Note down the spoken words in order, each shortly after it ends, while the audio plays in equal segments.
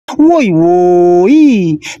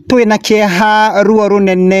woi twina kieha ruo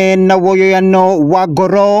runene na woyoyano wa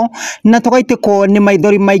ngoro na tugaitiko ni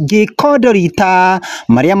maithori maingi kodorita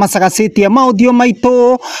maria macagacitie maudio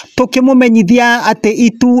maitu tukimumenyithia ati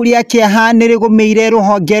itu ria kieha nirigumeire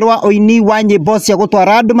ruhonge rwa uini wa nyimbo cia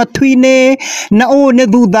gutwara andu matuini na ni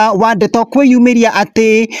thutha wa ndeto kwiyumiria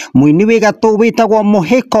ati muini wi gatu witagwo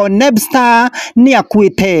Muhiko Nebster ni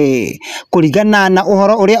akuite kuringana na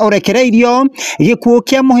uhoro uria urekereirio gikuo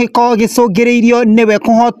kia Muhiko gicungiriirio niwe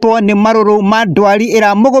kuhotwo ni maruru ma ndwari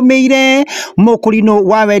ira mugumeire mukurino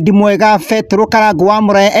wa wendi mwega Petro Karangu wa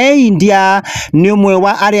Muraya India ni umwe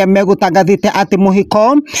wa aria megutangathite ati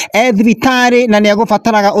Muhiko thibitari na ni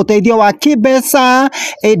agubataraga uteithio wa kibesa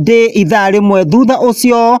ende ithaa rimwe thutha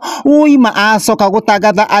ucio uima acoka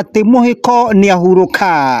gutangatha ati Muhiko ni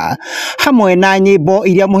ahuruka hamwe na nyimbo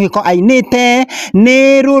iria Muhiko ainite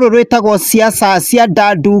ni ruru rwitagwo siasa cia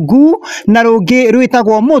ndandungu na rungi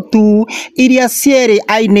rwitagwo mutu iria cieri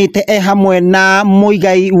ainite hamwe na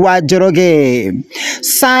muigai wa Njoroge.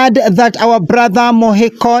 Sad that our brother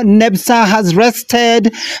Muhiko Nebster has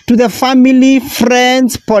rested. To the family,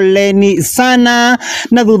 friends, poleni sana.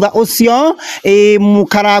 Na thutha ucio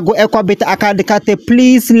Mukarangu ekwambite akandikate,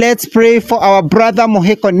 please let's pray for our brother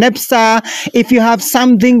Muhiko Nebster. If you have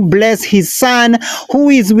something, bless his son who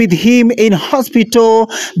is with him in hospital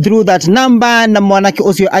through that number. Na mwanake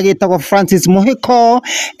ucio agitagwo Francis Muhiko.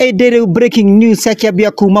 Breaking news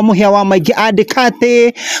yakiambia kuma muhia wa maingi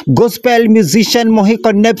andikate, gospel musician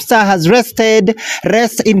Muhiko Nebster has rested.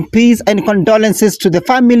 Rest in peace and condolences to the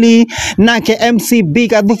family. Nake MC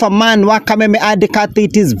Big Adhufa Man wa Kameme andikate,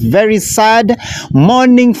 it is very sad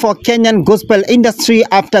morning for Kenyan gospel industry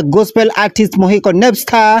after gospel artist Muhiko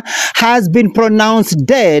Nebster has been pronounced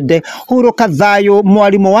dead. Huruka thayo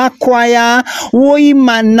mwalimu wa kwaya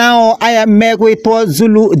uima nao aya megwitwo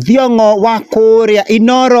Zulu Thiongo wa Kuria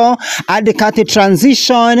Inoro andikate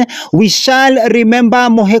transition. We shall remember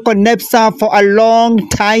Muhiko Nebster for a long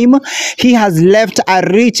time. He has left a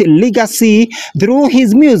rich legacy through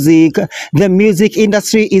his music. The music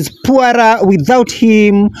industry is poorer without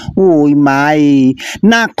him. Uimai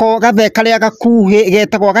nako gathe karia gakuhi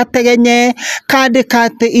getagwo gategenye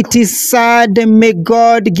kandikate, it is sad, may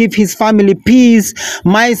God give his family peace.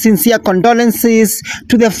 My sincere condolences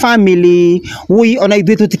to the family. We ona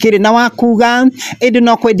ithuĩ tutikiri na wakuga indi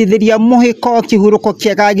no kwendithiria Muhiko kihuruko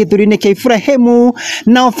kiega githuri-ini kia Ibrahimu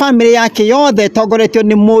na family yake yothe tongoretio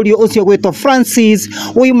ni mũriũ ucio gwitwo Francis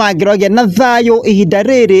uima ngirogia na thayo ihinda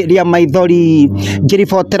riri ria maithori.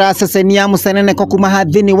 Ngiribotera ceceni ya Muceneneko kuma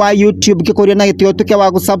hathini wa YouTube gikuria na gitio tuke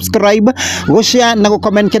wa subscribe, gushare na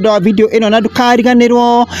gucomment kendo wa video ino na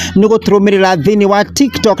ndukariganirwo ni guturumirira thini wa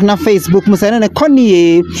TikTok na Facebook Muceneneko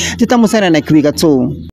nie tita Muceneneko wigatu.